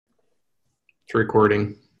It's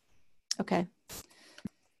recording. Okay.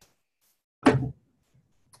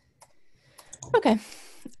 Okay.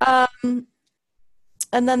 And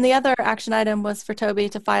then the other action item was for Toby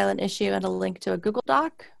to file an issue and a link to a Google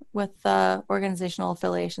Doc with organizational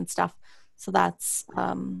affiliation stuff. So that's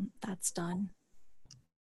done.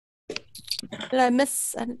 I didn't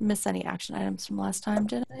miss any action items from last time,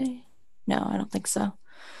 did I? No, I don't think so.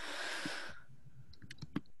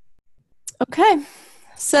 Okay.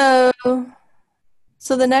 So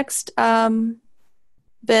the next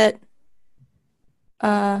bit,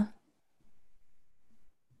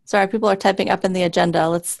 sorry, people are typing up in the agenda.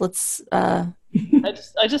 Let's I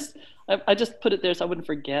just put it there so I wouldn't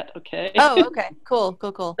forget. Okay. Oh, okay. Cool.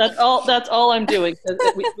 That's all I'm doing.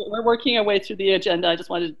 We're working our way through the agenda. I just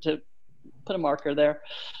wanted to put a marker there.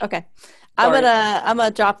 Okay. Sorry. I'm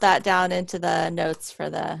gonna drop that down into the notes for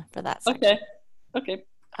that section. Okay.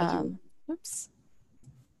 Oops.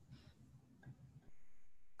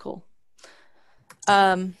 Cool.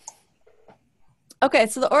 Okay,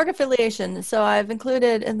 so the org affiliation. So I've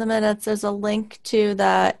included in the minutes, there's a link to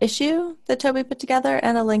the issue that Toby put together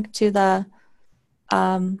and a link to the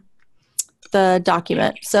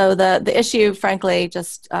document. So the issue, frankly,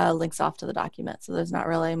 just links off to the document. So there's not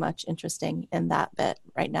really much interesting in that bit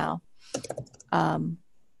right now. Did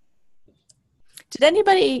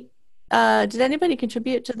anybody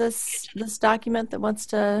contribute to this document that wants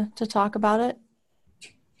to talk about it?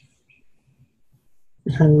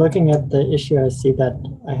 I'm looking at the issue. I see that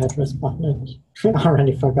I had responded. I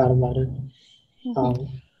already forgot about it.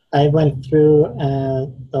 I went through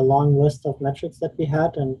the long list of metrics that we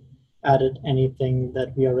had and added anything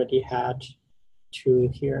that we already had to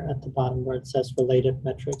here at the bottom where it says related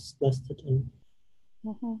metrics listed in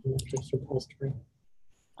the metrics repository.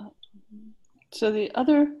 So the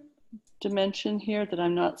other dimension here that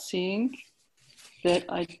I'm not seeing that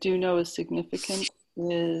I do know is significant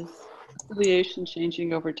is affiliation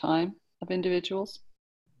changing over time of individuals.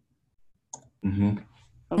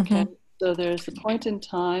 Okay, so there's a point in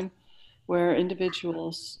time where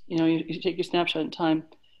individuals, you take your snapshot in time,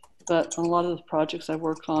 but on a lot of the projects I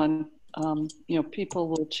work on, people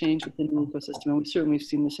will change within the ecosystem, and we've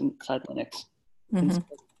seen this inside Linux.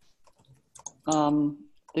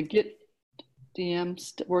 The Git DM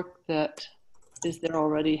work that is there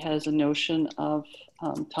already has a notion of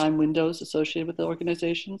time windows associated with the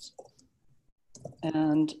organizations,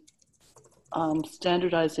 and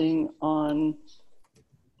standardizing on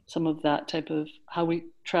some of that type of how we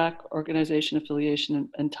track organization affiliation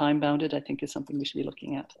and time bounded, I think is something we should be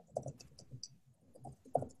looking at,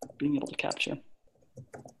 being able to capture.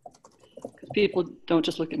 Because people don't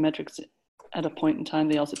just look at metrics at a point in time,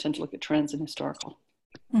 they also tend to look at trends and historical.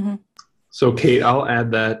 So Kate, I'll add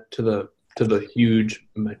that to the huge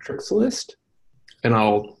metrics list, and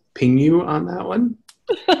I'll ping you on that one.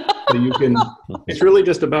 So you can. It's really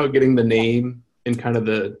just about getting the name and kind of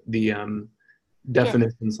the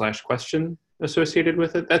definition / question associated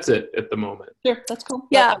with it. That's it at the moment. Sure, that's cool.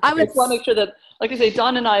 Yeah, I just want to make sure that, like I say,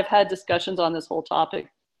 Don and I have had discussions on this whole topic.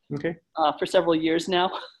 Okay. For several years now.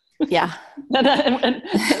 Yeah. and I'm an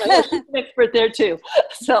expert there too.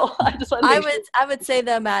 So I just want to I would say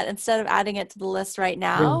though, Matt, instead of adding it to the list right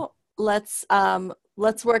now, let's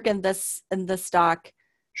work in this doc.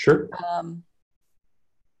 Sure.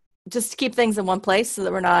 Just to keep things in one place so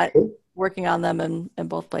that we're not working on them in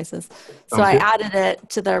both places. So Okay. I added it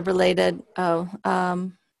to the related. Here,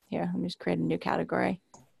 let me just create a new category.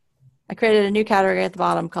 I created a new category at the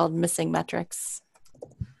bottom called missing metrics.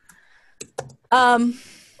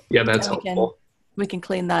 Yeah, that's helpful. We can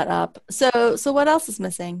clean that up. So what else is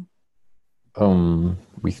missing?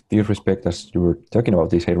 With due respect, as you were talking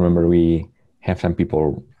about this, I remember we have some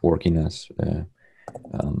people working as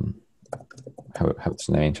how's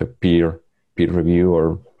the name? So peer review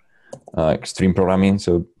or extreme programming.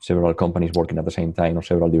 So several companies working at the same time or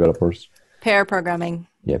several developers. Pair programming.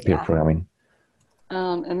 Yeah, pair programming.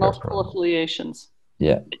 And multiple affiliations.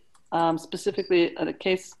 Yeah. Specifically, an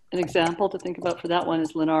example to think about for that one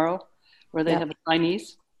is Linaro, where they have a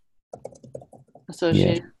Chinese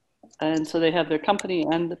associate, and so they have their company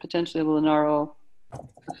and potentially a Linaro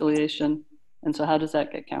affiliation, and so how does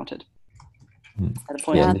that get counted? At a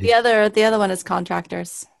point the other one is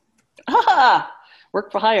contractors. Work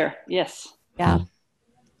for hire, yes. Yeah.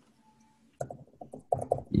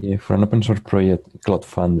 Yeah, for an open source project, Cloud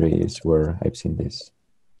Foundry is where I've seen this.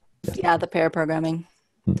 Yeah, the pair programming.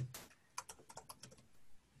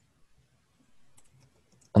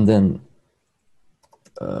 And then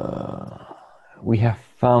we have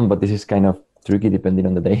found, but this is kind of tricky depending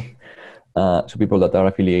on the day. So people that are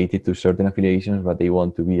affiliated to certain affiliations, but they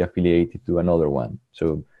want to be affiliated to another one.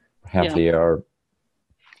 So perhaps Yeah. they are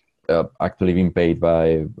actually being paid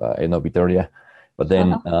by Vitoria, but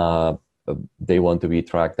then they want to be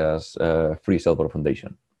tracked as Free Software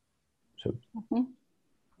Foundation. So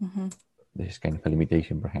this is kind of a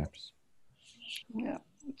limitation, perhaps. Yeah.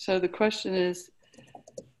 So the question is,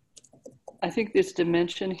 I think this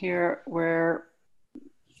dimension here where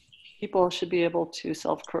people should be able to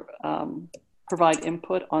provide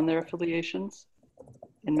input on their affiliations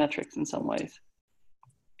in metrics in some ways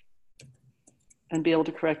and be able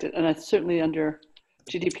to correct it. And it's certainly under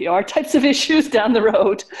GDPR types of issues down the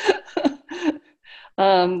road.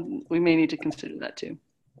 We may need to consider that too.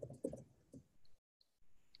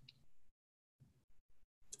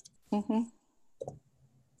 Is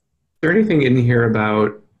there anything in here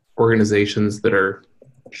about organizations that are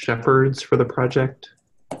shepherds for the project?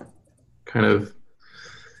 Kind of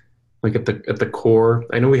like at the core.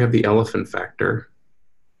 I know we have the elephant factor,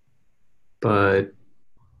 but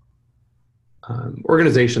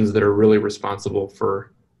organizations that are really responsible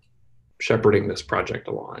for shepherding this project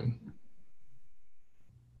along,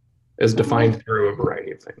 as defined through a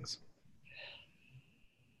variety of things.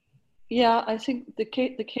 Yeah, I think the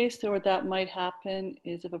case there where that might happen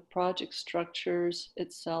is if a project structures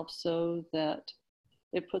itself so that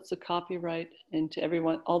it puts a copyright into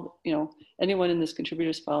everyone, anyone in this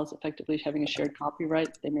contributors file is effectively having a shared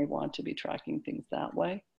copyright. They may want to be tracking things that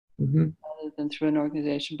way rather than through an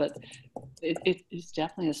organization, but it is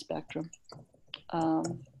definitely a spectrum.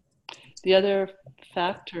 The other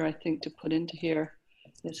factor I think to put into here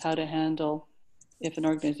is how to handle if an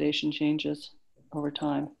organization changes over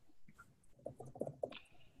time.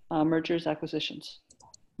 Mergers, acquisitions.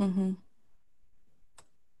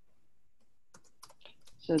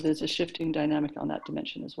 So there's a shifting dynamic on that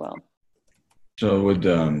dimension as well. So would,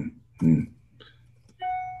 I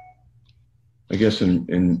guess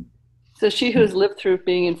in So she who has lived through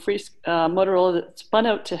being in Motorola that spun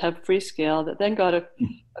out to have Freescale, that then got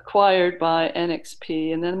acquired by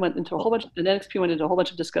NXP, and then went into a whole bunch. And NXP went into a whole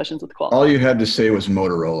bunch of discussions with Qualcomm. all you had to say was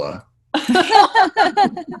Motorola.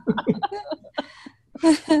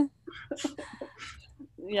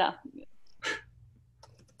 Yeah.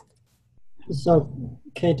 So,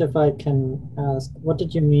 Kate, if I can ask, what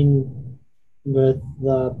did you mean with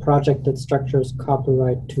the project that structures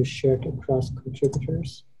copyright to shared across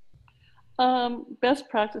contributors? Best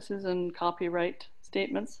practices and copyright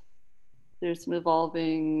statements. There's some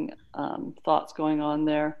evolving thoughts going on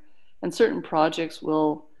there. And certain projects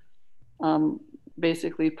will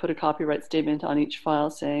basically put a copyright statement on each file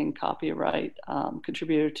saying copyright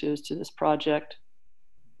contributor to this project,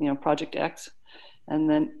 project X. And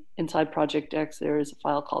then inside project X, there is a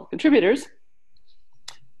file called contributors.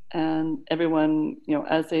 And everyone,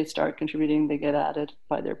 as they start contributing, they get added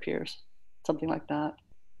by their peers, something like that.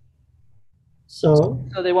 So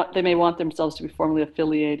they may want themselves to be formally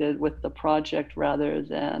affiliated with the project rather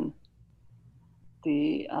than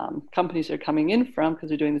the companies they're coming in from, because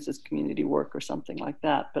they're doing this as community work or something like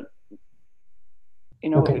that. But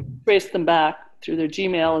if we trace them back through their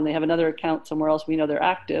Gmail and they have another account somewhere else, we know they're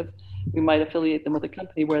active. We might affiliate them with a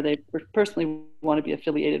company where they personally want to be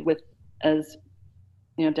affiliated with, as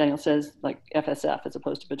Daniel says, like FSF as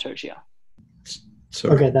opposed to Bitergio. So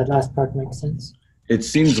okay, that last part makes sense. It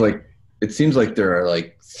seems like there are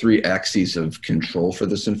like three axes of control for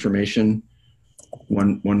this information.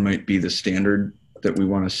 One might be the standard that we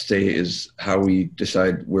want to stay is how we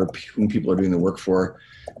decide whom people are doing the work for.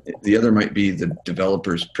 The other might be the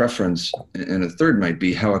developer's preference, and a third might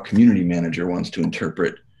be how a community manager wants to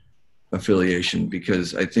interpret affiliation,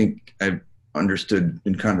 because I think I've understood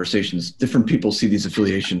in conversations, different people see these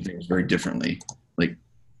affiliation things very differently, like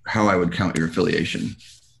how I would count your affiliation.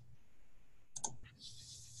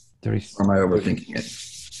 Or am I overthinking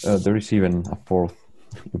it? There is even a fourth,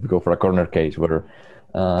 if we go for a corner case, where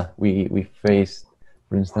we faced,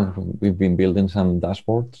 for instance, we've been building some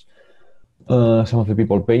dashboards. Some of the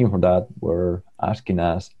people paying for that were asking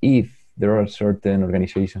us if there are certain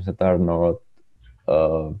organizations that are not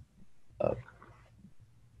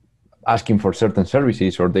asking for certain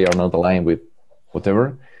services, or they are not aligned with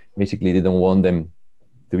whatever. Basically, they don't want them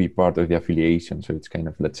to be part of the affiliation. So it's kind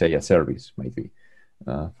of, let's say, a service might be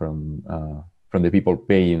from the people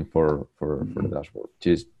paying for the dashboard, which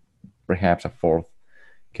is perhaps a fourth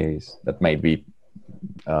case that might be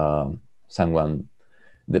someone,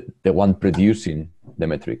 the one producing the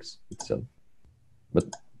metrics itself. But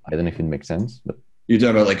I don't know if it makes sense. But you're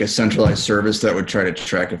talking about like a centralized service that would try to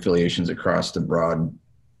track affiliations across the broad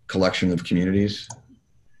collection of communities?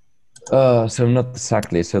 So not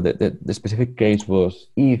exactly. So the specific case was,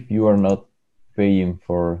 if you are not paying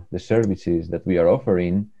for the services that we are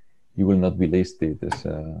offering, you will not be listed as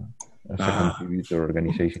a contributor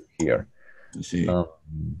organization here. I see.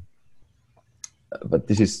 But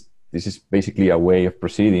this is basically a way of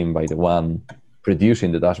proceeding by the one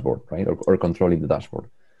producing the dashboard, right, or controlling the dashboard.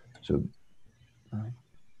 So,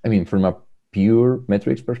 I mean, from a pure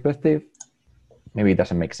metrics perspective, maybe it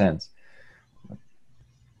doesn't make sense.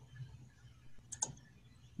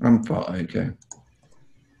 Okay.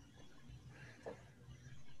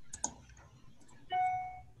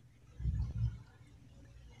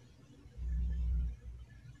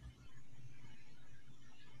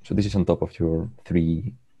 So this is on top of your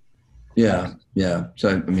 3. Yeah. So,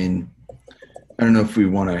 I mean, I don't know if we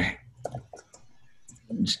want to,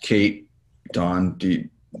 Kate, Dawn, do you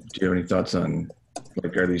have any thoughts on,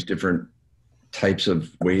 like, are these different types of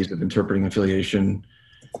ways of interpreting affiliation?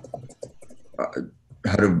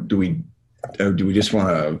 How do we just want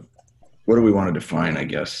to, what do we want to define, I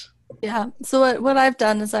guess? Yeah. So what I've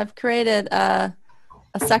done is I've created a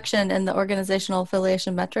section in the organizational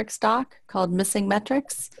affiliation metrics doc called Missing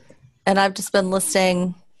Metrics, and I've just been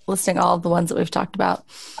listing all of the ones that we've talked about.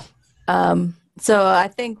 So I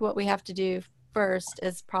think what we have to do first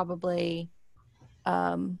is probably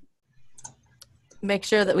make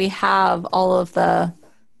sure that we have all of the,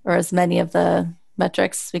 or as many of the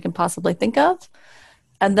metrics as we can possibly think of.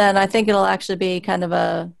 And then I think it'll actually be kind of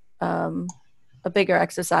a bigger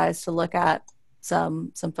exercise to look at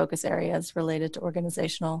some focus areas related to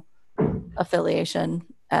organizational affiliation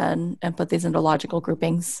and put these into logical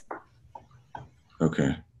groupings.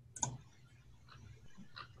 Okay.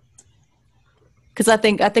 Because I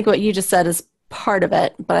think what you just said is part of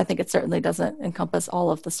it, but I think it certainly doesn't encompass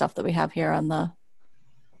all of the stuff that we have here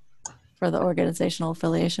for the organizational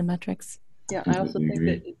affiliation metrics. Yeah, I also think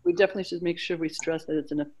that we definitely should make sure we stress that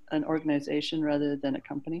it's an organization rather than a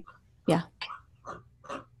company. Yeah.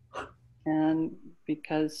 And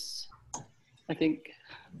because I think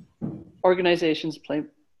organizations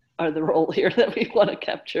are the role here that we want to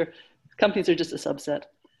capture. Companies are just a subset.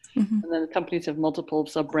 Mm-hmm. And then companies have multiple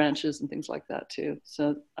sub-branches and things like that too.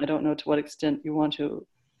 So I don't know to what extent you want to,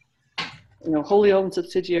 wholly owned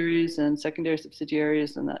subsidiaries and secondary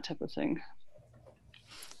subsidiaries and that type of thing.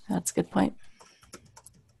 That's a good point.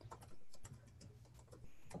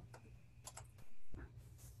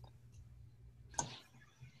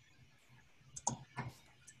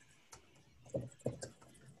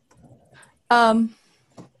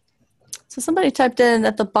 So somebody typed in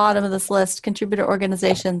at the bottom of this list, contributor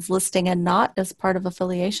organizations listing and not as part of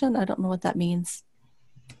affiliation. I don't know what that means.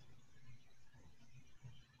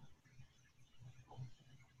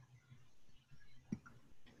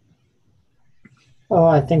 Oh,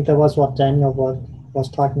 I think that was what Daniel was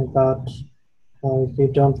talking about. If you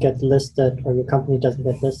don't get listed, or your company doesn't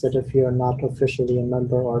get listed if you're not officially a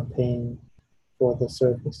member or paying for the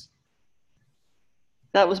service.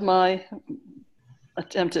 That was my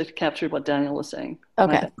attempt to capture what Daniel was saying.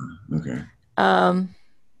 Okay. Okay.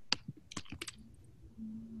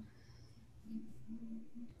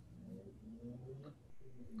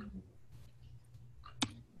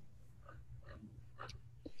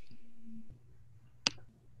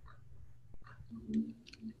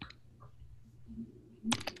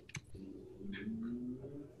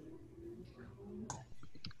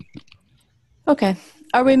 Okay.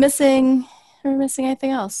 Are we missing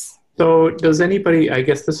anything else? So does anybody, I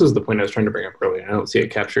guess this is the point I was trying to bring up earlier. I don't see it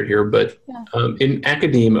captured here, but in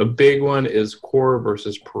academe, a big one is core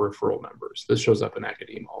versus peripheral members. This shows up in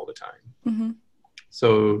academe all the time. Mm-hmm.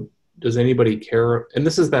 So does anybody care? And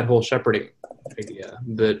this is that whole shepherding idea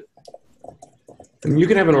that you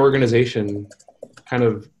can have an organization kind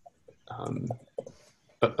of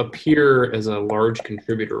appear as a large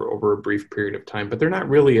contributor over a brief period of time, but they're not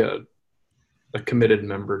really a committed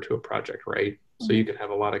member to a project, right? So you can have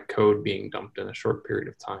a lot of code being dumped in a short period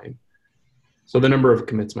of time. So the number of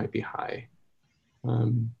commits might be high,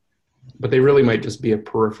 but they really might just be a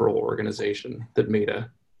peripheral organization that made a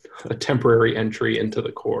temporary entry into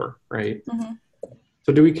the core, right? Mm-hmm.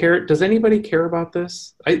 So do we care? Does anybody care about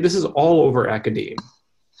this? This is all over academe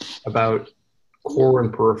about core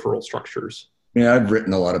and peripheral structures. Yeah, I've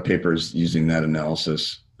written a lot of papers using that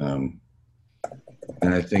analysis, and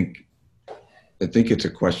I think it's a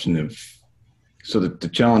question of, so the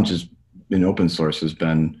challenge is in open source has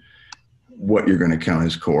been what you're going to count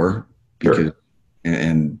as core, because, sure.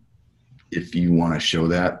 And if you want to show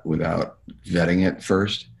that without vetting it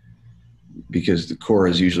first, because the core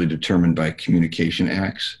is usually determined by communication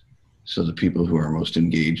acts. So the people who are most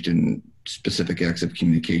engaged in specific acts of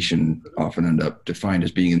communication often end up defined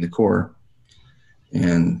as being in the core.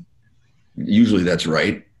 And usually that's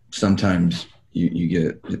right. Sometimes you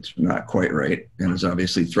get it's not quite right, and there's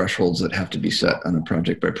obviously thresholds that have to be set on a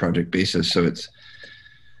project by project basis. So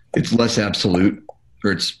it's less absolute,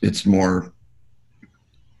 or it's more.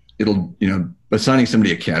 It'll assigning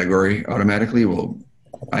somebody a category automatically. Well,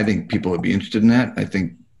 I think people would be interested in that. I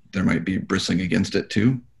think there might be bristling against it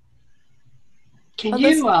too. Can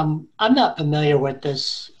you, I'm not familiar with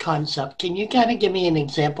this concept. Can you kind of give me an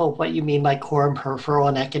example of what you mean by core and peripheral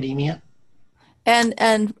in academia?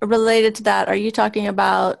 And related to that, are you talking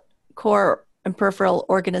about core and peripheral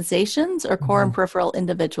organizations or core and peripheral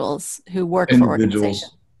individuals who work for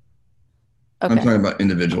organizations? Okay. I'm talking about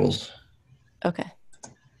individuals. Okay.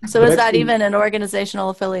 So is that even an organizational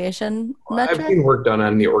affiliation metric? I've seen work done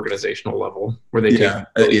on the organizational level where they take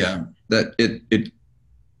that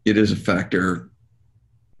it is a factor.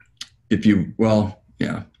 All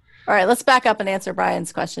right, let's back up and answer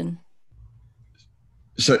Brian's question.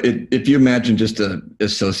 So if you imagine just a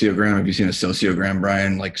sociogram, have you seen a sociogram,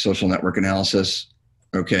 Brian, like social network analysis?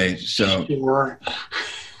 Okay, so sure.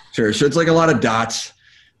 So it's like a lot of dots,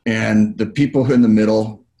 and the people in the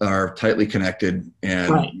middle are tightly connected, and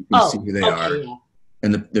you can see who they are. Yeah.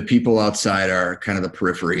 And the people outside are kind of the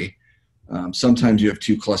periphery. Sometimes you have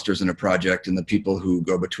two clusters in a project, and the people who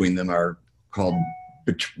go between them are called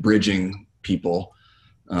bridging people.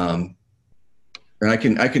 And I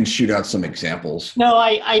can shoot out some examples. No,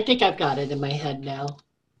 I think I've got it in my head now.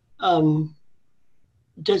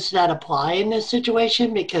 Does that apply in this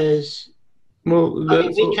situation? Because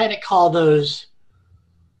we kind of call those.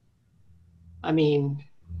 I mean,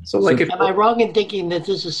 am I wrong in thinking that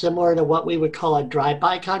this is similar to what we would call a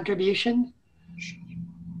drive-by contribution?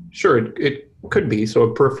 Sure, it could be. So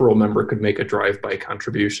a peripheral member could make a drive-by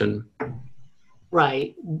contribution.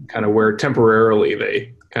 Right. Kind of where temporarily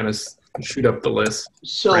they kind of shoot up the list.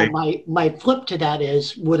 So right? my flip to that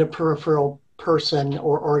is, would a peripheral person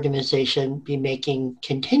or organization be making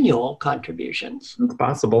continual contributions? It's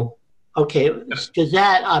possible. Okay, because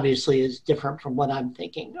that obviously is different from what I'm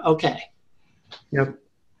thinking. Okay. Yep.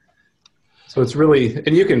 So it's really,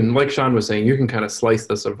 and you can, like Sean was saying, you can kind of slice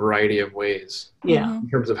this a variety of ways. Yeah. In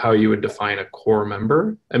terms of how you would define a core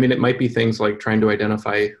member. I mean, it might be things like trying to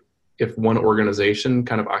identify if one organization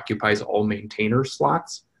kind of occupies all maintainer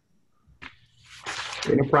slots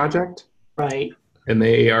in a project. Right. And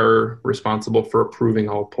they are responsible for approving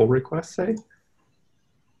all pull requests, say.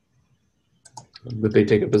 That they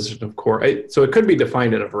take a position of core. So it could be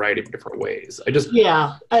defined in a variety of different ways.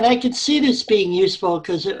 Yeah, and I could see this being useful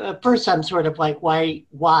because at first I'm sort of like,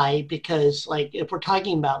 why? Because like if we're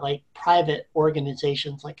talking about like private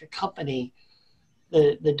organizations like a company,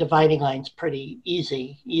 the dividing line's pretty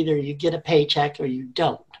easy. Either you get a paycheck or you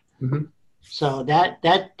don't. Mm-hmm. So that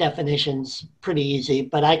definition's pretty easy.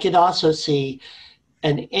 But I could also see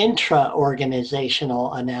an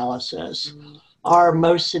intra-organizational analysis. Mm-hmm. Are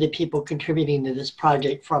most of the people contributing to this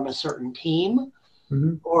project from a certain team,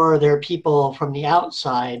 mm-hmm. or are there people from the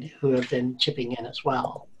outside who have been chipping in as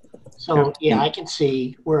well? So yeah, I can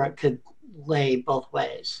see where it could lay both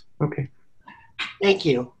ways. Okay. Thank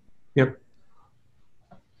you. Yep.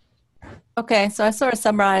 Okay, so I sort of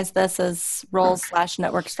summarized this as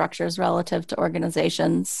roles/network structures relative to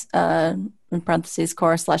organizations, in parentheses,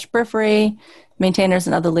 core/periphery, maintainers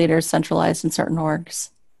and other leaders centralized in certain orgs.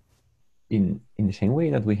 In the same way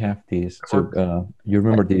that we have this, so you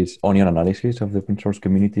remember this onion analysis of the open source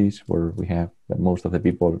communities where we have that most of the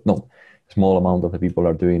people, small amount of the people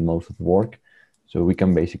are doing most of the work. So we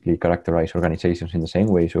can basically characterize organizations in the same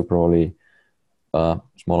way. So probably a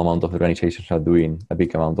small amount of organizations are doing a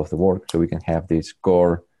big amount of the work. So we can have this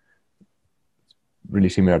core really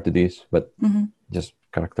similar to this, but mm-hmm. just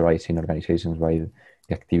characterizing organizations by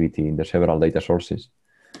the activity in the several data sources.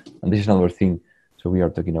 And this is another thing. So we are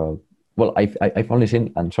talking about, well, I've only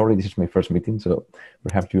seen, and sorry, this is my first meeting, so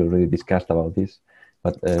perhaps you already discussed about this,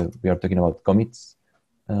 but we are talking about commits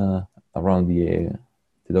around the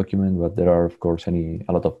document, but there are, of course, a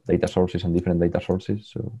lot of data sources and different data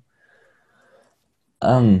sources. So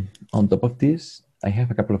on top of this, I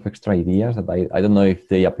have a couple of extra ideas that I don't know if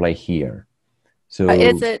they apply here. So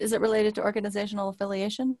is it related to organizational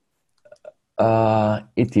affiliation?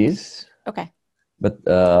 It is. Okay. But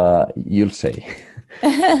you'll say.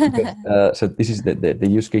 Because, so this is the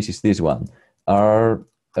use case is this one. Are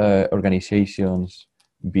organizations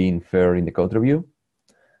being fair in the code review?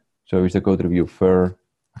 So is the code review fair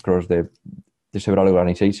across the several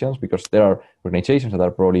organizations? Because there are organizations that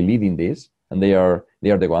are probably leading this, and they are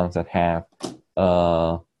the ones that have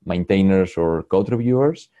maintainers or code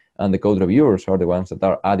reviewers, and the code reviewers are the ones that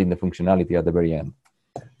are adding the functionality at the very end.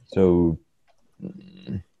 So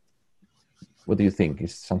what do you think?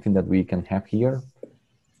 Is something that we can have here?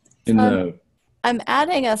 In the I'm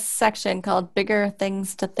adding a section called Bigger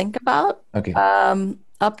Things to Think About Okay.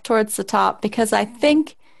 up towards the top, because I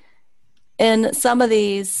think in some of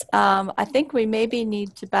these, I think we maybe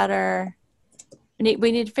need to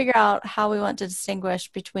we need to figure out how we want to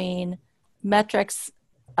distinguish between metrics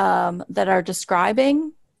that are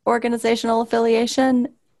describing organizational affiliation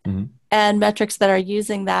Mm-hmm. and metrics that are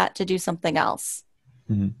using that to do something else.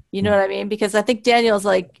 Mm-hmm. You know what I mean? Because I think Daniel's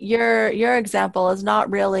like, your example is not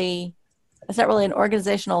really, it's not really an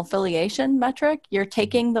organizational affiliation metric. You're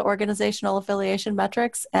taking the organizational affiliation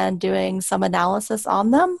metrics and doing some analysis on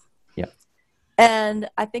them. Yeah. And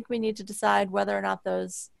I think we need to decide whether or not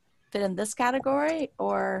those fit in this category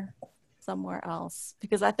or somewhere else,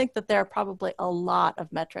 because I think that there are probably a lot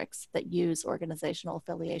of metrics that use organizational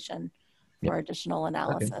affiliation for additional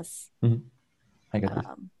analysis. Okay. Mm-hmm. I got it.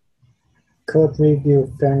 Code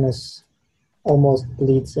review fairness almost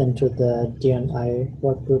bleeds into the D&I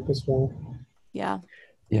work group as well. Yeah.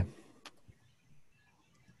 Yeah.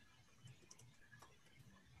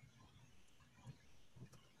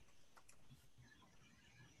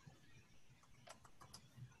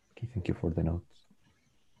 Okay, thank you for the notes.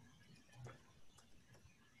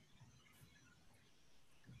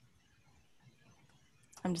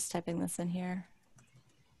 I'm just typing this in here.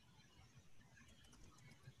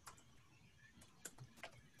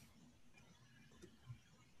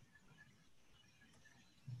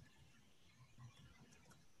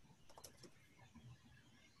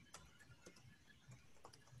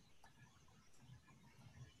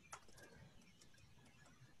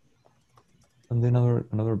 And then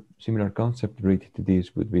another similar concept related to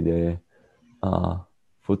this would be the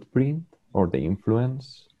footprint or the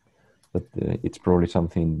influence. But it's probably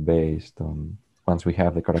something based on, once we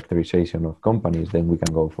have the characterization of companies, then we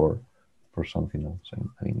can go for something else.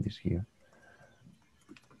 I'm having this here.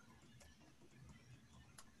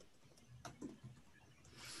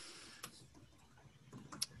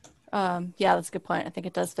 Yeah, that's a good point. I think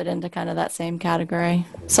it does fit into kind of that same category.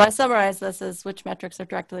 So I summarize this as which metrics are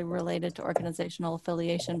directly related to organizational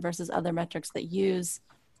affiliation versus other metrics that use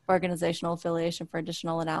organizational affiliation for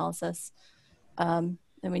additional analysis.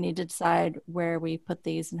 And we need to decide where we put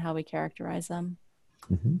these and how we characterize them.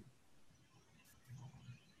 Mm-hmm.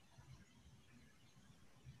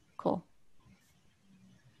 Cool.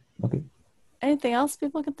 Okay. Anything else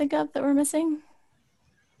people can think of that we're missing?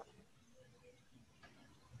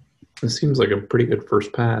 This seems like a pretty good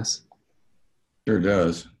first pass. Sure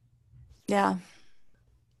does. Yeah.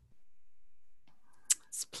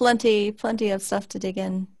 It's plenty of stuff to dig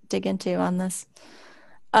into on this.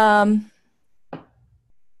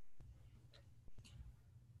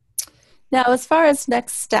 Now, as far as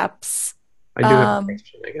next steps, I do have a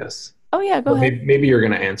question, I guess. Oh yeah, go ahead. Maybe you're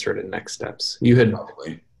going to answer it in next steps. You had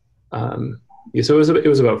Probably. so it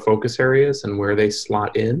was about focus areas and where they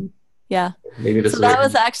slot in. Yeah. Maybe this so is that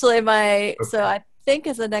was actually my. Okay. So I think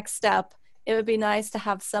as a next step, it would be nice to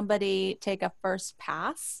have somebody take a first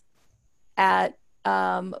pass at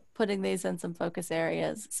putting these in some focus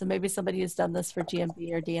areas. So maybe somebody who's done this for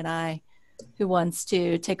GMB or D&I who wants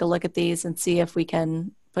to take a look at these and see if we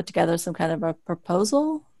can put together some kind of a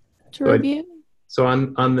proposal to review. So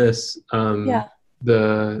on this, Yeah.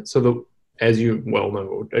 as you well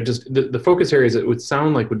know, the focus areas, it would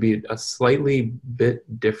sound like would be a slightly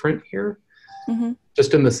bit different here, Mm-hmm.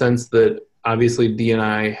 just in the sense that obviously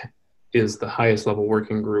D&I is the highest level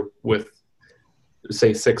working group with,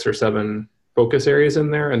 say, 6 or 7 focus areas in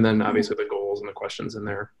there, and then obviously the goals and the questions in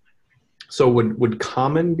there. So would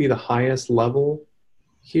common be the highest level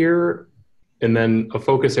here, and then a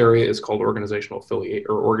focus area is called organizational affiliate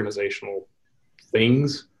or organizational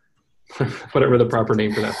things, whatever the proper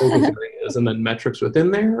name for that focus area is, and then metrics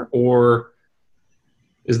within there, or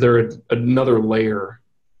is there another layer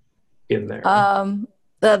in there?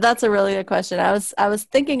 That's a really good question. I was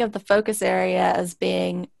thinking of the focus area as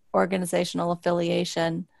being organizational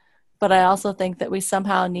affiliation, but I also think that we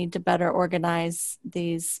somehow need to better organize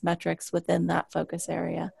these metrics within that focus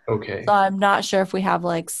area. Okay. So I'm not sure if we have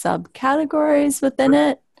like subcategories within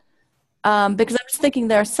it, because I was thinking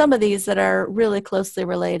there are some of these that are really closely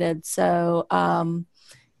related. So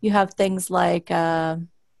you have things like, for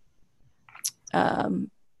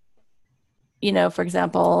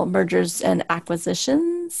example, mergers and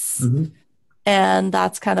acquisitions. Mm-hmm. And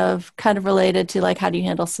that's kind of related to like, how do you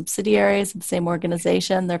handle subsidiaries of the same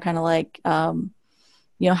organization? They're kind of like, how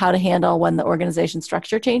to handle when the organization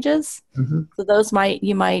structure changes. Mm-hmm. So those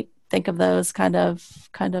you might think of those kind of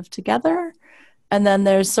together. And then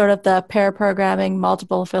there's sort of the pair programming,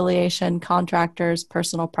 multiple affiliation, contractors,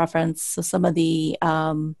 personal preference. So some of the,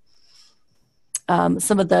 some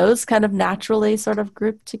of those kind of naturally sort of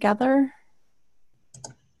grouped together.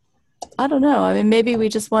 I don't know. I mean, maybe we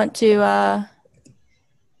just want to,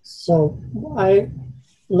 So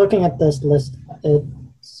looking at this list, it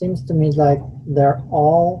seems to me like they're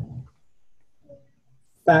all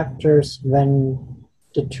factors when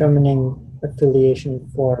determining affiliation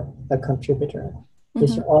for a contributor.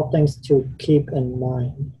 These are all things to keep in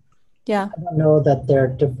mind. yeah. I don't know that there are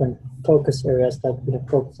different focus areas like we have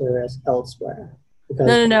focus areas elsewhere.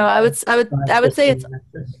 Because No. I would say it's,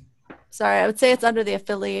 metrics. sorry, I would say it's under the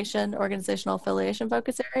affiliation, organizational affiliation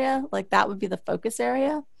focus area. Like that would be the focus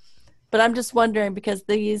area. But I'm just wondering because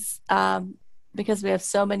because we have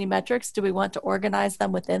so many metrics, do we want to organize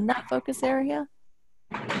them within that focus area?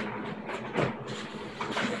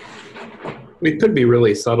 It could be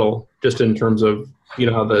really subtle, just in terms of,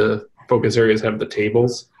 how the focus areas have the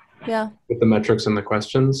tables with the metrics and the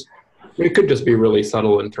questions. It could just be really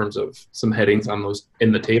subtle in terms of some headings on those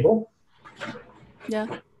in the table. Yeah.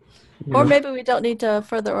 Or maybe we don't need to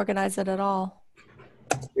further organize it at all.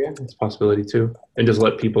 Yeah, it's a possibility too. And just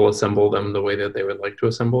let people assemble them the way that they would like to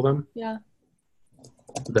assemble them. Yeah.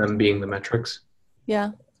 Them being the metrics.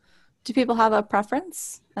 Yeah. Do people have a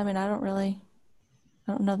preference? I mean, I don't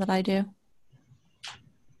know that I do.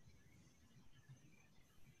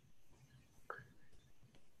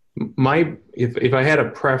 If I had a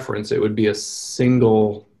preference, it would be a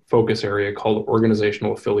single focus area called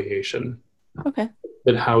organizational affiliation. Okay.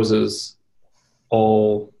 That houses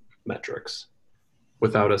all metrics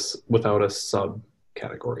without a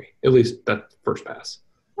subcategory. At least that first pass.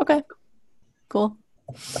 Okay. Cool.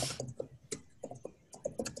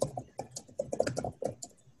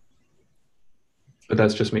 But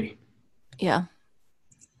that's just me. Yeah.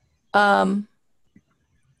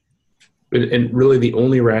 And really the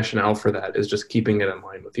only rationale for that is just keeping it in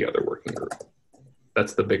line with the other working group.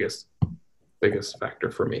 That's the biggest factor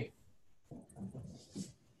for me.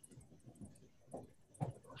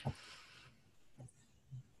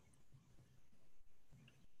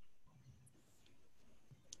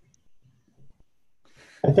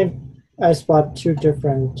 I think I spot two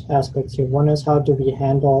different aspects here. One is how do we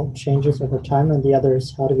handle changes over time, and the other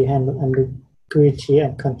is how do we handle ambiguity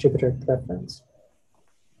and contributor preference.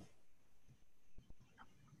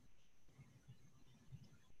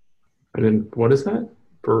 And then what is that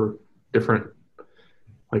for different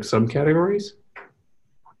subcategories?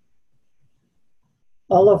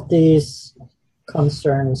 All of these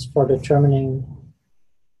concerns for determining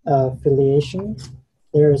affiliation,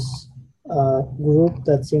 there's a group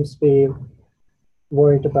that seems to be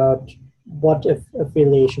worried about what if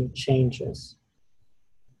affiliation changes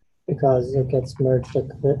because it gets merged,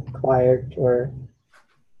 acquired, or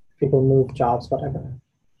people move jobs, whatever.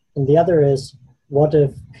 And the other is, what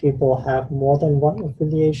if people have more than one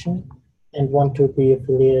affiliation and want to be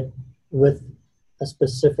affiliated with a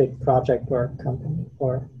specific project or company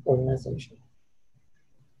or organization?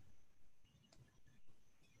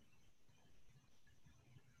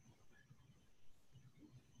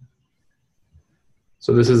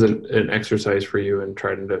 So this is an exercise for you in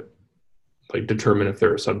trying to determine if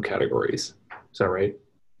there are subcategories. Is that right?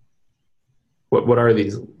 What are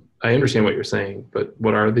these? I understand what you're saying, but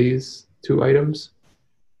what are these two items?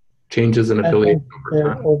 Changes in affiliation over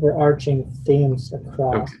they're time? overarching themes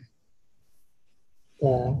across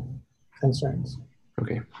the concerns.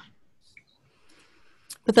 Okay.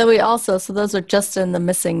 But then we also, so those are just in the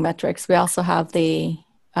missing metrics. We also have the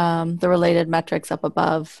related metrics up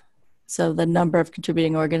above. So the number of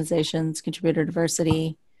contributing organizations, contributor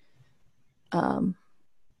diversity,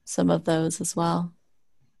 some of those as well.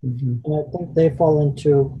 Mm-hmm. And I think they fall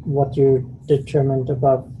into what you determined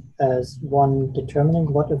above as one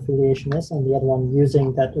determining what affiliation is and the other one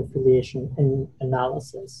using that affiliation in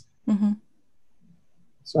analysis. Mm-hmm.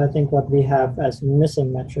 So I think what we have as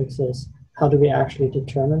missing metrics is how do we actually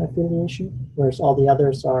determine affiliation, whereas all the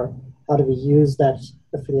others are how do we use that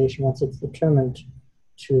affiliation once it's determined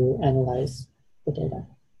to analyze the data.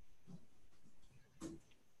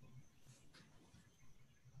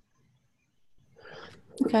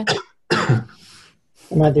 Okay.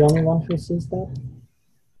 Am I the only one who sees that?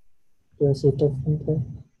 Do I see it differently?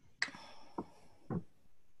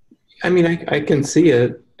 I mean, I can see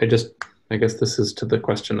it. I guess this is to the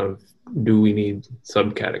question of, do we need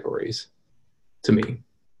subcategories? To me.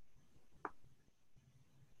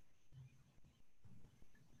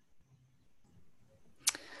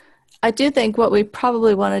 I do think what we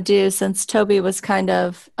probably want to do, since Toby was kind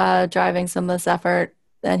of driving some of this effort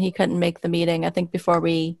and he couldn't make the meeting, I think before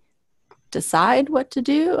we decide what to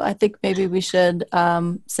do, I think maybe we should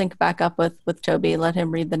sync back up with Toby, let him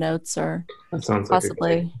read the notes, or That sounds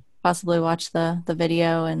possibly watch the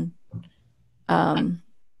video and Comment.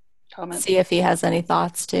 see if he has any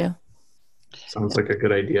thoughts too. Sounds like a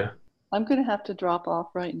good idea. I'm going to have to drop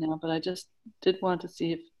off right now, but I just did want to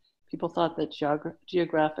see if people thought that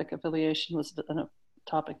geographic affiliation was a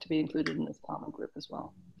topic to be included in this common group as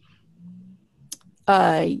well.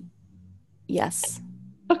 Yes.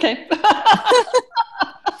 Okay.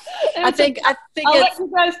 I think I'll it's.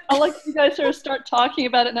 let you guys sort of start talking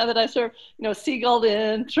about it now that I sort of, seagulled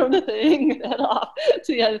in from the thing, head off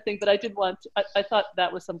to the other thing. But I did want to, I thought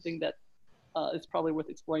that was something that is probably worth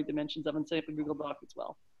exploring dimensions of and setting up a Google Doc as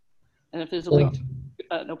well. And if there's a link to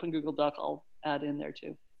an open Google Doc, I'll add in there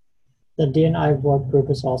too. The D&I work group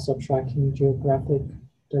is also tracking geographic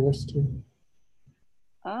diversity.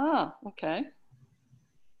 Ah, okay.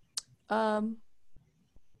 From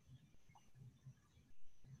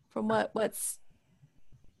what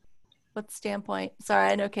standpoint?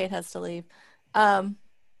 Sorry, I know Kate has to leave. Well,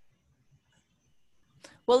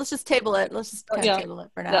 let's just table it. Let's just kind of table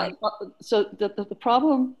it for now. Yeah. So the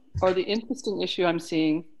problem or the interesting issue I'm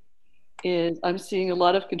seeing is I'm seeing a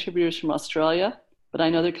lot of contributors from Australia, but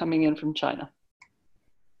I know they're coming in from China.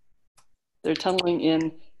 They're tunneling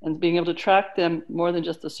in and being able to track them more than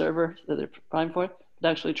just the server that they're primed for, but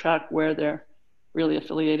actually track where they're really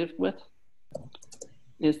affiliated with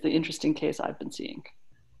is the interesting case I've been seeing.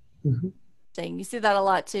 Mm-hmm. You see that a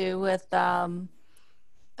lot too with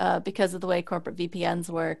because of the way corporate VPNs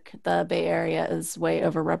work, the Bay Area is way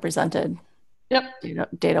overrepresented. Yep.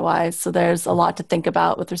 Data-wise, so there's a lot to think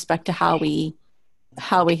about with respect to how we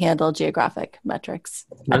handle geographic metrics.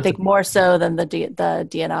 I think more so than the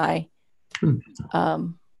DNI.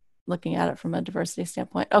 Looking at it from a diversity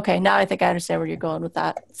standpoint. Okay, now I think I understand where you're going with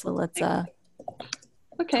that. So let's.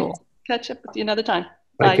 Okay. Cool. Catch up with you another time.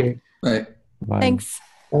 Bye. Kate. Bye. Bye. Thanks.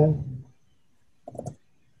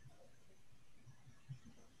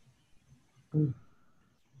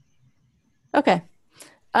 Okay.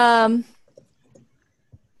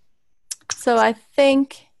 So I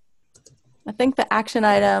think the action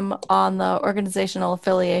item on the organizational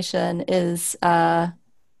affiliation is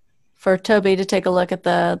for Toby to take a look at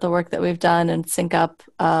the work that we've done and sync up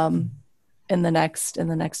in the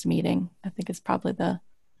next meeting. I think is probably the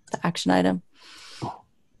action item.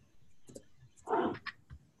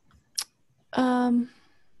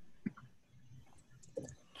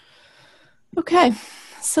 Okay,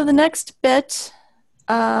 so the next bit.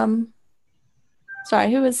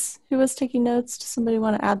 Sorry, who was taking notes? Does somebody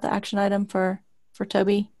want to add the action item for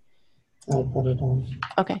Toby? I'll put it on.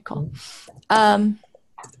 Okay, cool.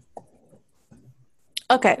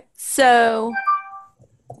 Okay, so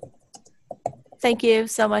thank you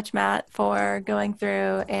so much, Matt, for going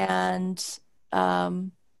through and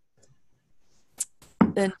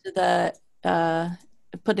into the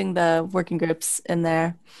putting the working groups in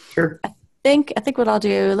there. Sure. I think what I'll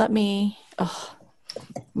do. I'm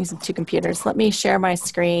using two computers. Let me share my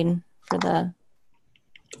screen for the.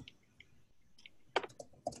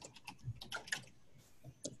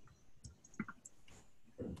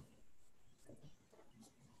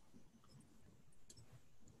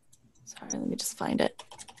 Sorry, let me just find it.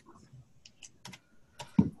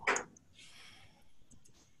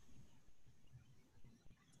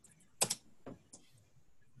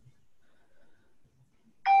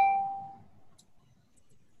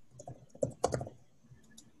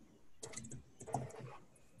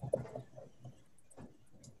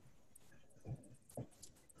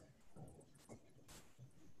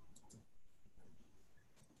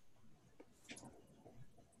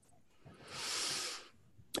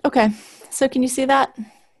 Okay, so can you see that?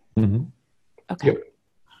 Mm-hmm. Okay. Yep.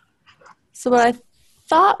 So what I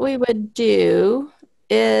thought we would do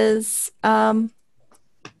is have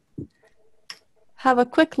a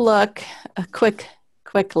quick look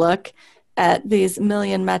at these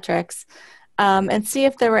million metrics and see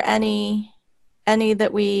if there were any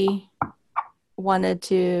that we wanted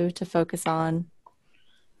to focus on.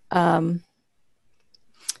 And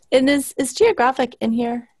is geographic in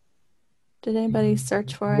here? Did anybody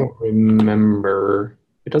search for I it? don't remember.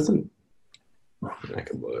 It doesn't. I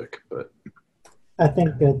could look, but I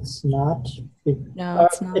think it's not. No,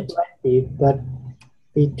 it's not. It might be, but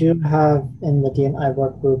we do have in the DNI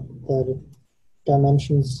work group the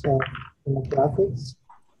dimensions of demographics,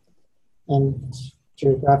 and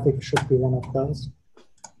geographic should be one of those.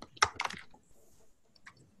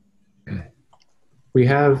 we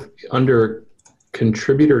have under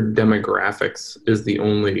contributor demographics is the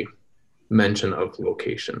only mention of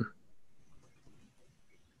location.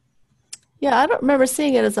 Yeah, I don't remember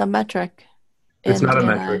seeing it as a metric. It's not a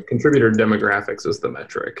DNI. metric. Contributor demographics is the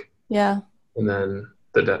metric. Yeah. And then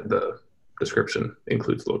the description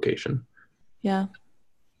includes location. Yeah.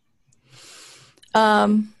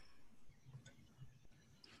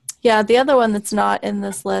 Yeah, the other one that's not in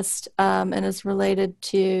this list and is related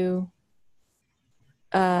to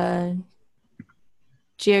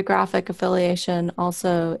geographic affiliation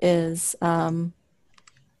also is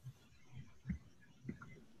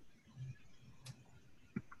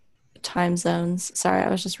time zones. Sorry, I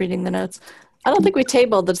was just reading the notes. I don't think we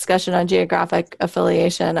tabled the discussion on geographic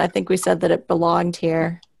affiliation. I think we said that it belonged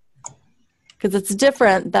here because it's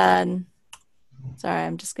different than, sorry,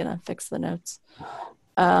 I'm just going to fix the notes.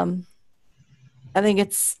 I think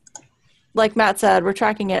it's, like Matt said, we're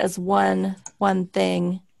tracking it as one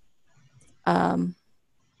thing. Okay.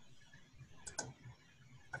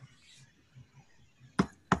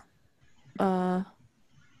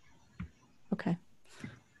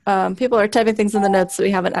 People are typing things in the notes that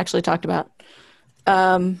we haven't actually talked about.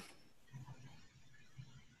 I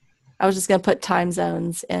was just going to put time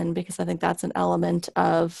zones in because I think that's an element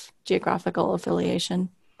of geographical affiliation.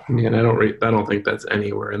 Yeah, and I don't think that's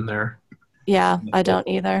anywhere in there. Yeah, I don't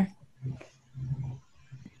either.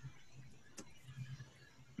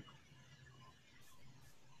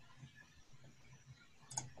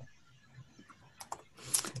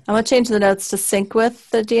 I'm going to change the notes to sync with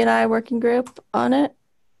the D&I working group on it.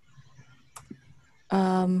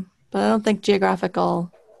 But I don't think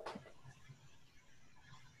geographical.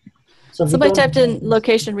 So Somebody typed in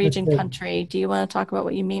location, region, country. Do you want to talk about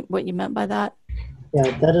what you meant by that?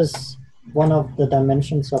 Yeah, that is one of the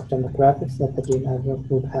dimensions of demographics that the D&I work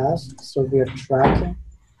group has. So we are tracking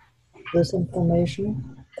this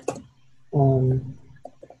information,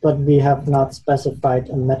 but we have not specified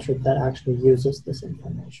a metric that actually uses this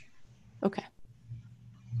information. Okay.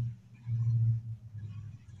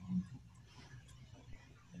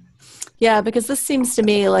 Yeah, because this seems to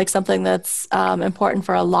me like something that's important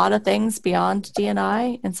for a lot of things beyond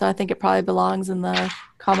D&I. And so I think it probably belongs in the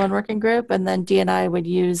common working group. And then D&I would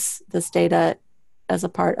use this data as a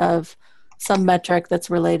part of some metric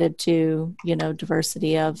that's related to,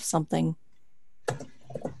 diversity of something.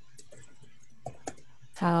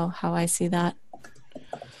 How I see that.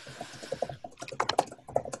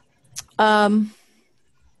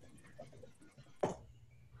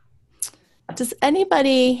 Does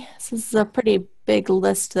anybody, this is a pretty big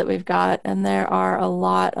list that we've got, and there are a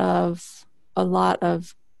lot of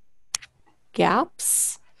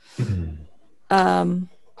gaps. Yeah, and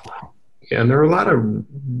there are a lot of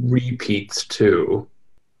repeats too,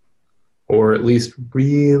 or at least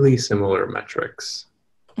really similar metrics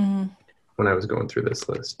when I was going through this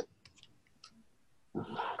list.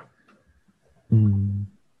 In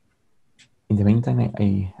the meantime,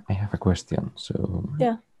 I have a question. So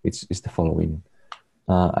yeah. It's the following.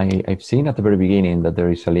 I've seen at the very beginning that there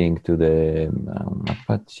is a link to the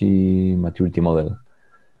Apache maturity model.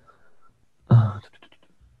 Apache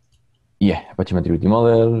maturity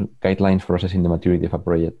model, guidelines for assessing the maturity of a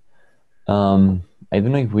project. I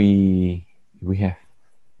don't know if we have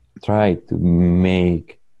tried to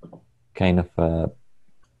make kind of a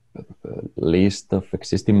list of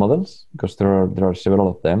existing models, because there are several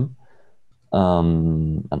of them.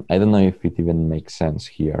 And I don't know if it even makes sense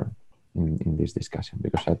here in this discussion,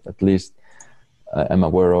 because at least I'm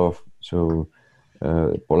aware of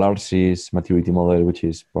Polarsys maturity model, which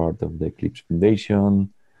is part of the Eclipse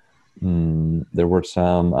Foundation. There were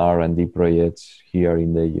some R&D projects here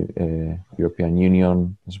in the European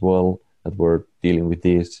Union as well that were dealing with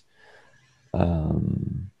this.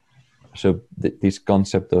 This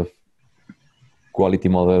concept of quality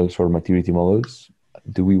models or maturity models,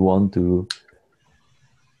 do we want to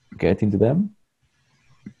get into them?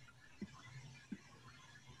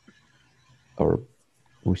 Or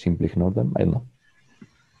we simply ignore them? I don't know.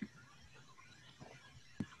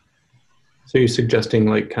 So you're suggesting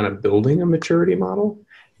like kind of building a maturity model?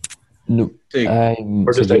 No.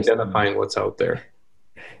 Or just identifying what's out there?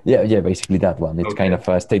 Yeah, basically that one. It's kind of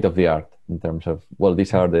a state of the art in terms of, well,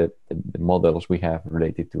 these are the models we have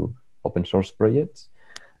related to open source projects.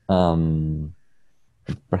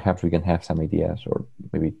 Perhaps we can have some ideas, or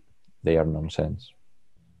maybe they are nonsense.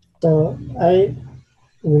 So I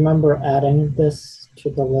remember adding this to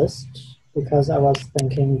the list because I was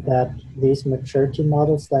thinking that these maturity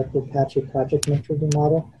models, like the Apache project maturity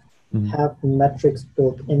model, have metrics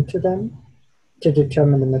built into them to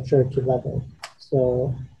determine the maturity level.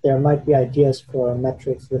 So there might be ideas for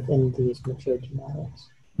metrics within these maturity models.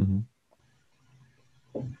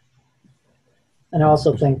 And I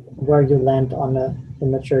also think where you land on the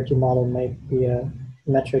maturity model may be a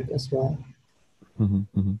metric as well.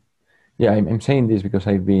 Yeah, I'm saying this because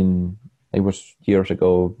I was years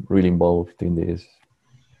ago really involved in these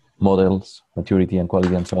models, maturity and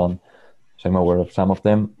quality and so on. So I'm aware of some of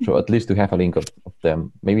them. So at least to have a link of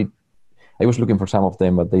them. Maybe I was looking for some of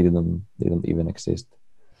them, but they don't even exist.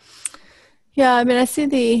 Yeah, I mean, I see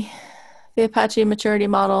the Apache maturity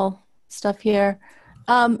model stuff here.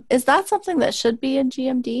 Is that something that should be in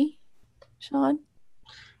GMD, Sean?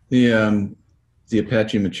 The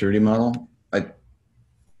Apache maturity model,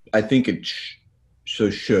 I think it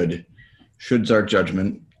should. Should's our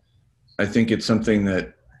judgment. I think it's something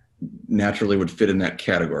that naturally would fit in that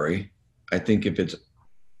category. I think if it's,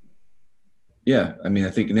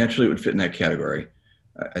 I think naturally it would fit in that category.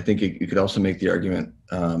 I think you could also make the argument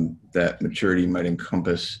that maturity might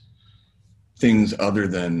encompass things other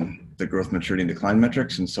than the growth, maturity, and decline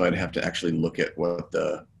metrics. And so I'd have to actually look at what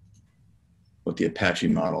the Apache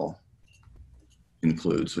model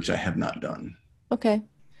includes, which I have not done. Okay.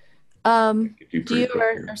 Do you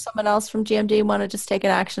or someone else from GMD want to just take an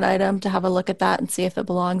action item to have a look at that and see if it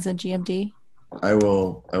belongs in GMD? I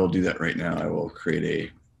will do that right now. I will create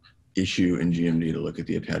a issue in GMD to look at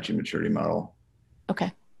the Apache maturity model.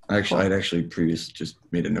 Okay. Actually, I'd actually previously just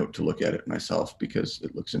made a note to look at it myself because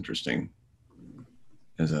it looks interesting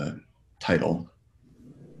as a title.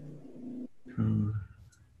 And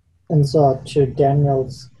so to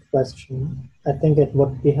Daniel's question, I think it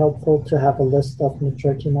would be helpful to have a list of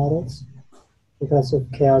maturity models, because if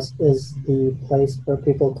CHAOSS is the place where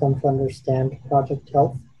people come to understand project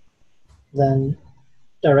health, then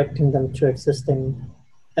directing them to existing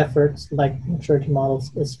efforts like maturity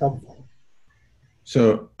models is helpful.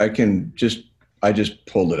 So I just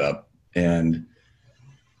pulled it up, and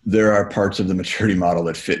there are parts of the maturity model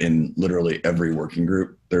that fit in literally every working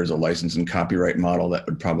group. There's a license and copyright model that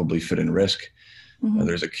would probably fit in risk. Mm-hmm.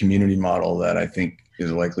 There's a community model that I think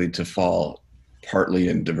is likely to fall partly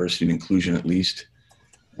in diversity and inclusion, at least.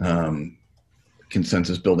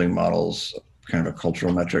 Consensus building models, kind of a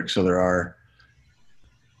cultural metric. So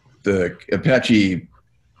the Apache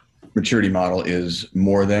maturity model is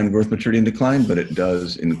more than growth, maturity, and decline, but it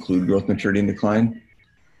does include growth, maturity, and decline.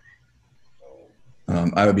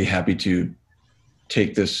 I would be happy to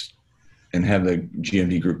take this and have the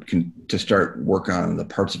GMD group to start work on the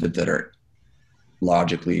parts of it that are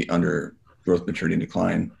logically under growth, maturity, and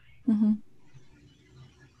decline. Mm-hmm.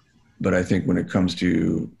 But I think when it comes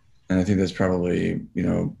to, and I think that's probably,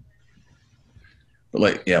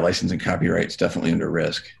 license and copyright's definitely under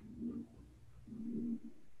risk.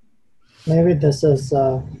 Maybe this is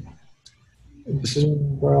a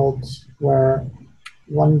dream world where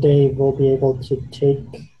one day we'll be able to take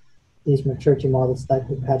these maturity models, like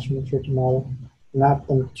the Apache maturity model, map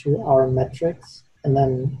them to our metrics, and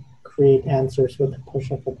then create answers with the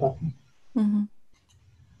push of a button. Mm-hmm.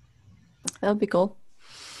 That would be cool.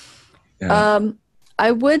 Yeah.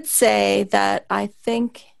 I would say that I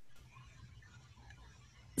think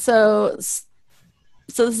so.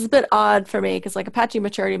 So this is a bit odd for me because, like, Apache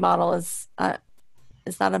maturity model is that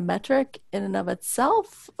a metric in and of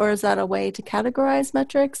itself, or is that a way to categorize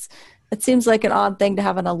metrics? It seems like an odd thing to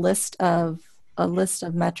have on a list of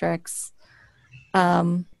metrics.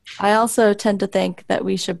 I also tend to think that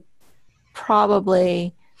we should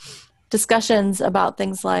probably discussions about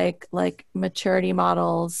things like maturity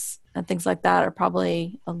models and things like that are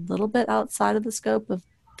probably a little bit outside of the scope of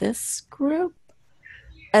this group,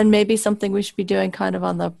 and maybe something we should be doing kind of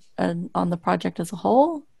on the project as a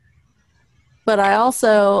whole. But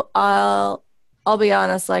I'll be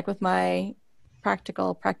honest, like with my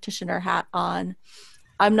practical practitioner hat on,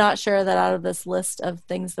 I'm not sure that out of this list of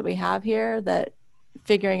things that we have here, that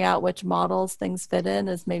figuring out which models things fit in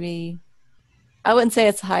is maybe, I wouldn't say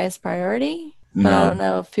it's the highest priority, but I don't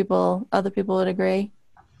know if other people would agree.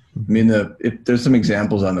 I mean, there's some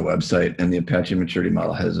examples on the website, and the Apache maturity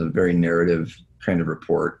model has a very narrative kind of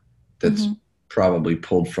report that's probably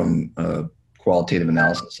pulled from qualitative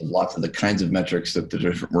analysis of lots of the kinds of metrics that the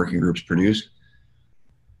different working groups produce.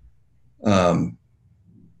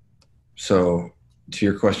 So to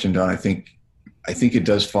your question, Don, I think it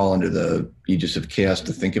does fall under the aegis of CHAOSS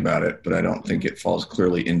to think about it, but I don't think it falls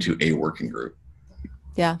clearly into a working group.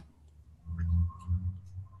 Yeah.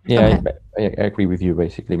 Yeah, okay. I agree with you.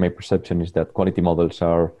 Basically, my perception is that quality models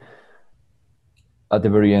are at the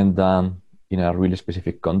very end done in a really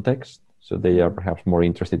specific context. So they are perhaps more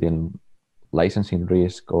interested in licensing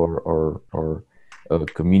risk or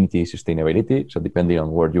community sustainability. So depending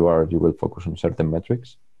on where you are, you will focus on certain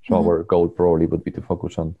metrics. So our goal probably would be to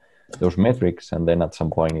focus on those metrics, and then at some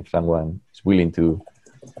point, if someone is willing to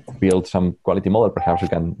build some quality model, perhaps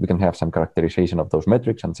we can have some characterization of those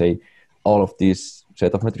metrics and say all of these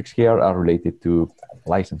set of metrics here are related to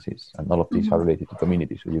licenses, and all of these are related to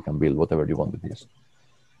community. So you can build whatever you want with this.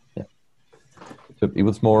 Yeah. So it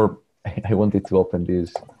was more, I wanted to open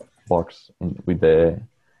this box with the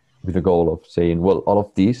with the goal of saying, well, all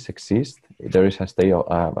of these exist. There is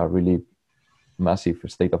a really massive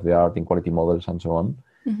state-of-the-art in quality models and so on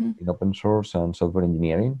in open source and software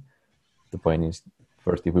engineering. The point is,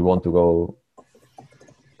 first, if we want to go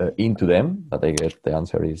into them, but I guess the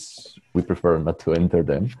answer is we prefer not to enter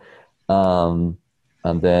them.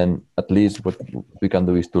 And then at least what we can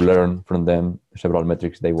do is to learn from them several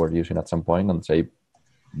metrics they were using at some point and say,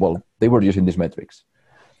 well, they were using these metrics.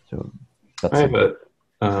 So that's I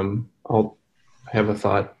have a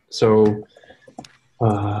thought. So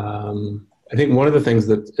I think one of the things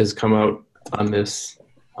that has come out on this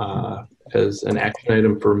as an action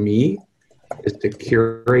item for me is to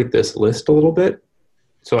curate this list a little bit.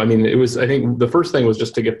 So, I mean, I think the first thing was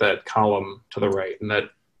just to get that column to the right, and that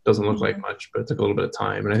doesn't look like much, but it took a little bit of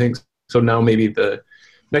time. And I think, so now maybe the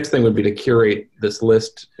next thing would be to curate this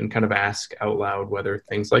list and kind of ask out loud whether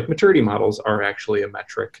things like maturity models are actually a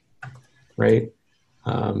metric, right?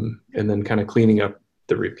 And then kind of cleaning up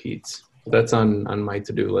the repeats. That's on my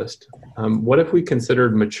to-do list. What if we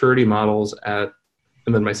considered maturity models and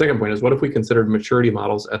then my second point is, what if we considered maturity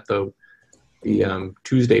models at the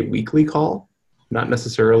Tuesday weekly call, not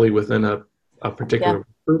necessarily within a particular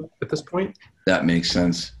group at this point? That makes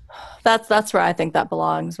sense. That's where I think that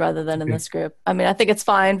belongs rather than in this group. I mean, I think it's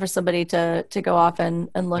fine for somebody to go off and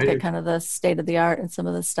look at kind of the state of the art and some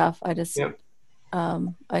of this stuff. I just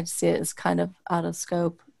see it as kind of out of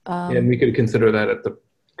scope. And we could consider that at the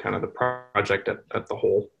kind of the project at the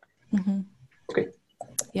whole. Okay.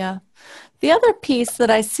 Yeah. The other piece that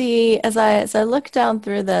I see as I look down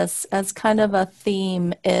through this as kind of a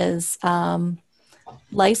theme is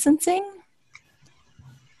licensing.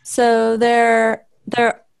 So there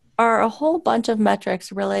are a whole bunch of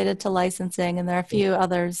metrics related to licensing, and there are a few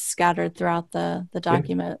others scattered throughout the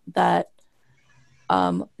document that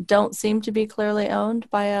don't seem to be clearly owned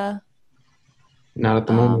by not at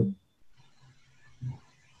the moment,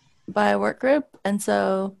 by a work group. And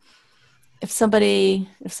so if somebody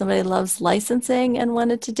loves licensing and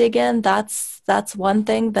wanted to dig in, that's one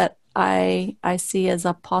thing that I see as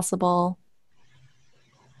a possible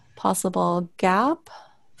gap.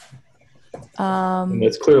 And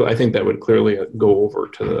that's clearly, I think that would clearly go over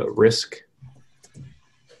to the risk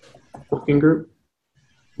working group.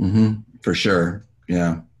 For sure.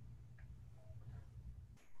 Yeah.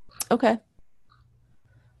 Okay.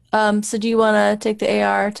 So do you want to take the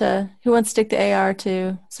AR who wants to take the AR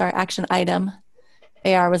to, action item.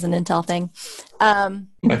 AR was an Intel thing.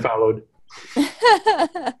 I followed.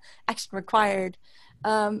 Action required.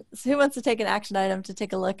 So who wants to take an action item to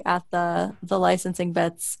take a look at the licensing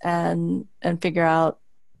bits and figure out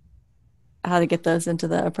how to get those into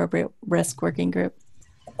the appropriate risk working group?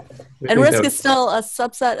 And risk is still a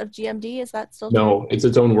subset of GMD. Is that still true? No, it's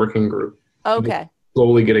its own working group. Okay. It's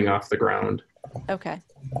slowly getting off the ground. Okay.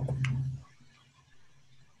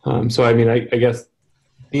 So I mean, I guess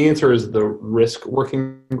the answer is the risk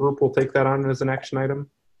working group will take that on as an action item.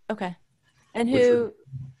 Okay. And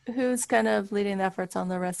who's kind of leading the efforts on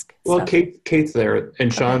the risk stuff? Kate's there,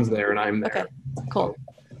 and Sean's Okay. there, and I'm there. Okay, cool.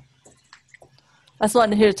 I just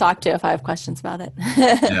wanted who to talk to if I have questions about it.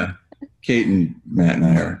 Yeah. Kate and Matt and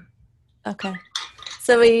I are. Okay.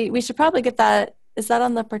 So we should probably get that. Is that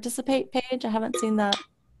on the participate page? I haven't seen that.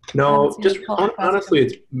 No, just honestly,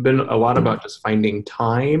 it's been a lot about just finding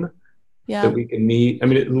time that we can meet. I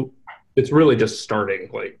mean, it's really just starting.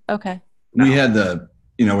 Okay. Now. We had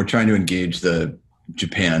we're trying to engage the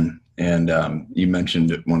Japan, and you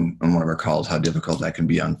mentioned on one of our calls how difficult that can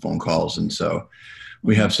be on phone calls, and so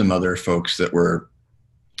we have some other folks that we're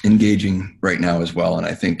engaging right now as well, and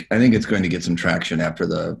I think it's going to get some traction after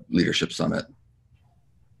the leadership summit.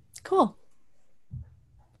 Cool.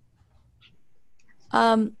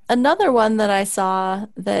 Another one that I saw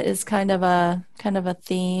that is kind of a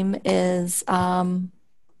theme is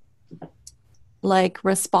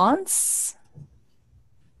response.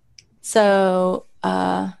 So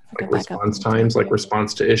response times, like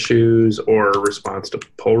response to issues or response to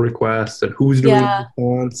pull requests, and who's doing the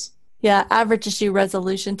response. Yeah, average issue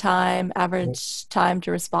resolution time, average time to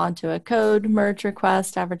respond to a code merge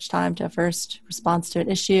request, average time to first response to an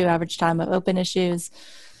issue, average time of open issues.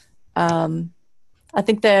 I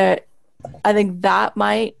think that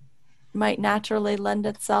might naturally lend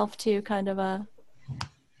itself to kind of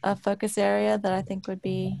a focus area that I think would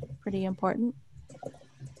be pretty important.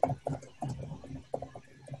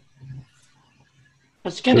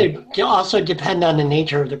 It's going to also depend on the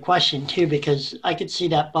nature of the question too, because I could see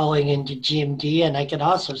that falling into GMD, and I could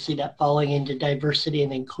also see that falling into diversity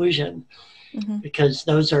and inclusion, because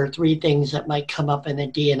those are three things that might come up in a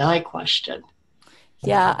D&I question.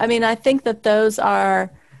 Yeah, I mean, I think that those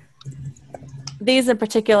are these in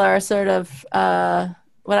particular are sort of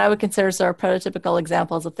what I would consider sort of prototypical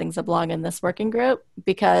examples of things that belong in this working group,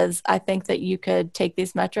 because I think that you could take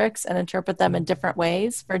these metrics and interpret them in different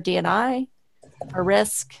ways for D&I, for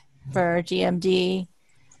risk, for GMD.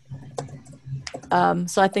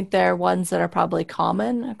 So I think they're ones that are probably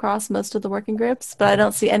common across most of the working groups, but I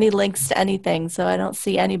don't see any links to anything. So I don't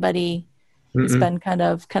see anybody who's been kind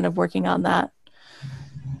of working on that.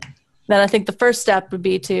 Then I think the first step would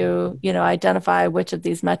be to, identify which of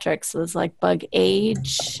these metrics was like bug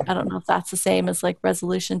age. I don't know if that's the same as like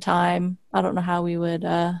resolution time. I don't know how we would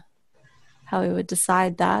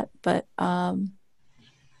decide that, but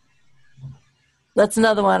that's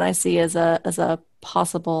another one I see as a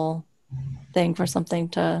possible thing for something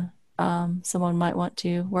to someone might want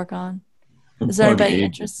to work on. Is there anybody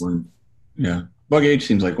interested? Yeah, bug age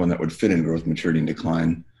seems like one that would fit in growth, maturity, and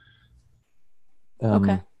decline.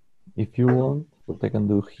 Okay. If you want, what I can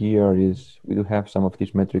do here is we do have some of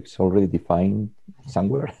these metrics already defined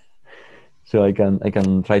somewhere. So I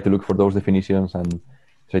can try to look for those definitions and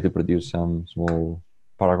try to produce some small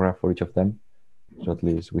paragraph for each of them. So at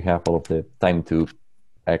least we have all of the time to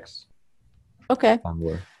X. Okay.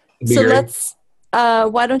 Somewhere. So let's,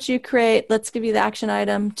 why don't you let's give you the action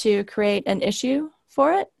item to create an issue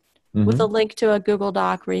for it with a link to a Google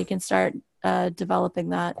Doc where you can start developing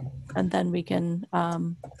that, and then we can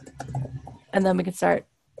start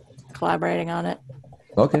collaborating on it.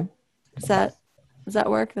 Okay. Does that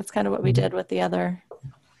work? That's kind of what we did with the other.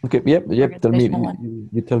 Okay. Yep. Tell me.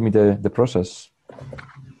 You tell me the process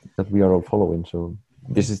that we are all following. So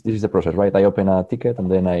this is the process, right? I open a ticket and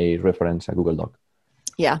then I reference a Google Doc.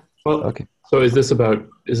 Yeah. Well, okay. So is this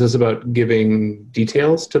about giving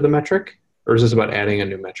details to the metric, or is this about adding a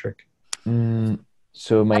new metric?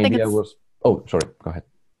 So my idea was. Oh, sorry. Go ahead.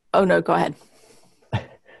 Oh no, go ahead.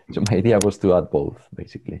 So my idea was to add both,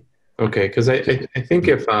 basically. Okay, because I think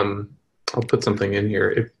if I'll put something in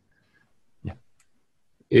here.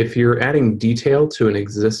 If you're adding detail to an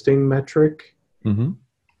existing metric, I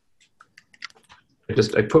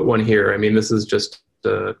put one here. I mean, this is just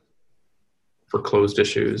for closed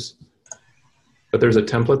issues, but there's a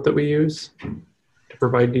template that we use to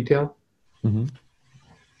provide detail.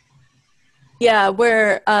 Yeah,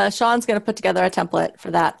 where Sean's going to put together a template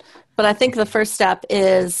for that. But I think the first step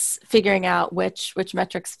is figuring out which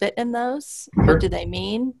metrics fit in those. Sure. What do they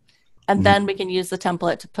mean? And then we can use the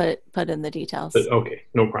template to put in the details. Okay,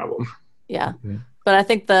 no problem. Yeah. But I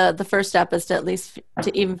think the first step is to at least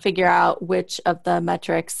to even figure out which of the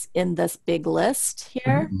metrics in this big list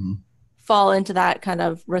here fall into that kind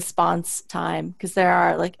of response time. Because there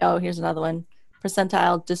are like, here's another one,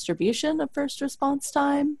 percentile distribution of first response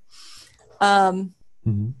time.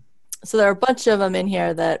 So there are a bunch of them in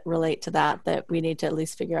here that relate to that we need to at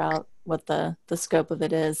least figure out what the scope of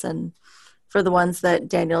it is. And for the ones that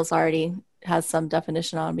Daniel's already has some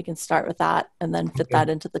definition on, we can start with that and then fit that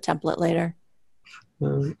into the template later.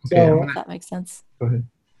 If that makes sense. Go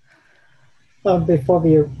ahead. Before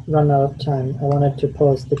we run out of time, I wanted to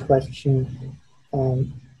pose the question,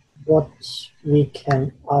 what we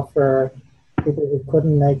can offer people who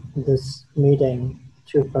couldn't make this meeting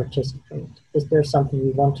to participate. Is there something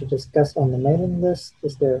we want to discuss on the mailing list?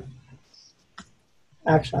 Is there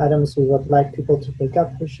action items we would like people to pick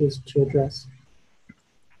up, issues to address?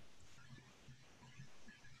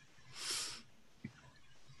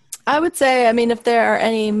 I would say, I mean, if there are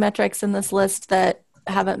any metrics in this list that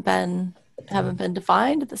haven't been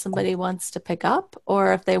defined that somebody wants to pick up,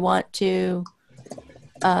 or if they want to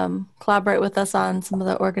collaborate with us on some of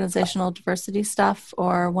the organizational diversity stuff,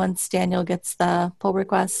 or once Daniel gets the pull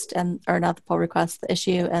request or not the pull request, the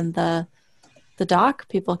issue and the doc,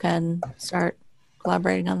 people can start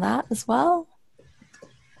collaborating on that as well.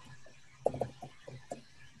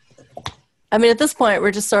 I mean, at this point,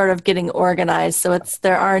 we're just sort of getting organized. So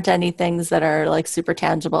there aren't any things that are like super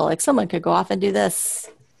tangible, like someone could go off and do this.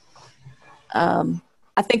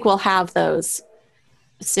 I think we'll have those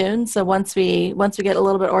soon. So once we get a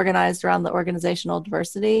little bit organized around the organizational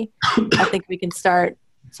diversity, I think we can start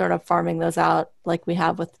sort of farming those out like we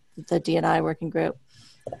have with the D&I working group,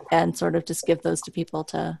 and sort of just give those to people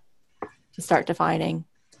to start defining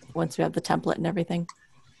once we have the template and everything.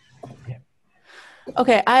 Yeah.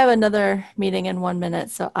 Okay, I have another meeting in 1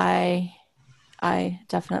 minute, so I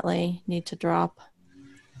definitely need to drop.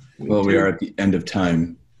 Well, we are at the end of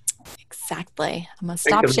time. Exactly. I'm going to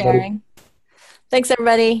stop sharing. Thanks,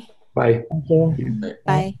 everybody. Bye. Thank you.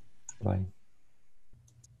 Bye. Bye.